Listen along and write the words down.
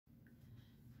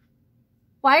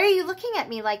Why are you looking at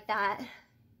me like that?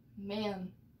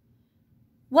 Man.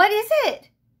 What is it?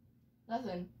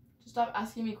 Nothing. Just stop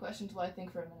asking me questions while I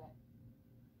think for a minute.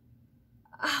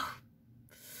 Oh,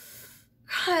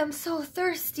 God, I'm so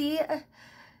thirsty.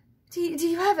 Do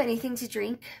you have anything to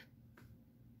drink?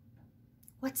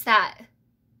 What's that?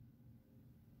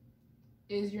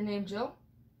 Is your name Jill?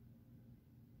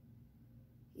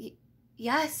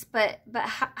 Yes, but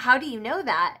how do you know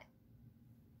that?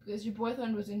 Because your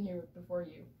boyfriend was in here before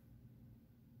you.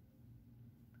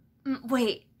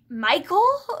 Wait, Michael?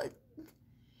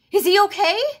 Is he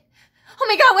okay? Oh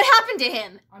my God, what happened to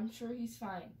him? I'm sure he's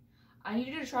fine. I need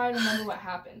you to try to remember what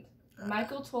happened.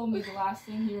 Michael told me the last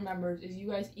thing he remembers is you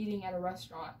guys eating at a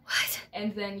restaurant. What?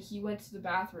 And then he went to the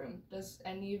bathroom. Does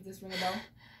any of this ring a bell?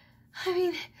 I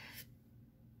mean,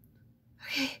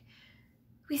 okay,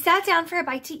 we sat down for a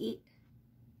bite to eat,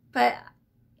 but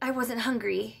I wasn't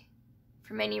hungry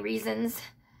for many reasons.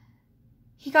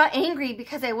 He got angry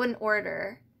because I wouldn't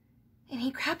order, and he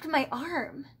grabbed my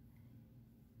arm.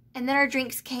 And then our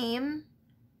drinks came,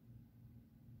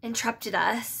 interrupted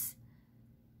us.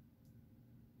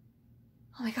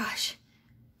 Oh my gosh.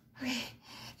 Okay.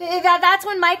 That's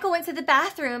when Michael went to the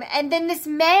bathroom, and then this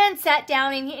man sat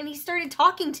down and he started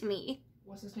talking to me.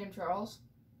 What's his name, Charles?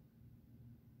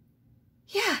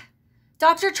 Yeah,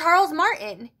 Dr. Charles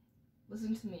Martin.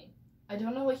 Listen to me. I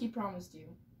don't know what he promised you.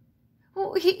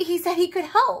 Well, he said he could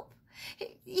help.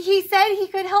 He said he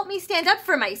could help me stand up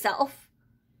for myself.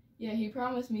 Yeah, he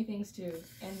promised me things too,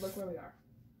 and look where we are.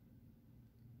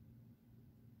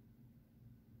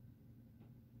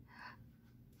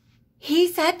 He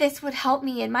said this would help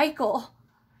me and Michael.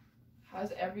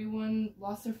 Has everyone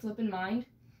lost their flippin' mind?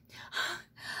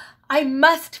 I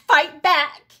must fight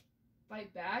back.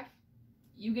 Fight back?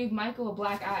 You gave Michael a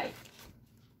black eye.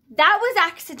 That was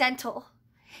accidental.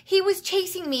 He was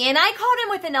chasing me and I caught him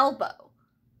with an elbow.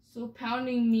 So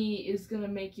pounding me is gonna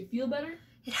make you feel better?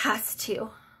 It has to.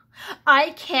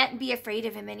 I can't be afraid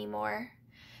of him anymore.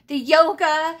 The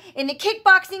yoga and the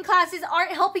kickboxing classes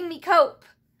aren't helping me cope.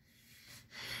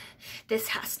 This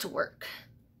has to work.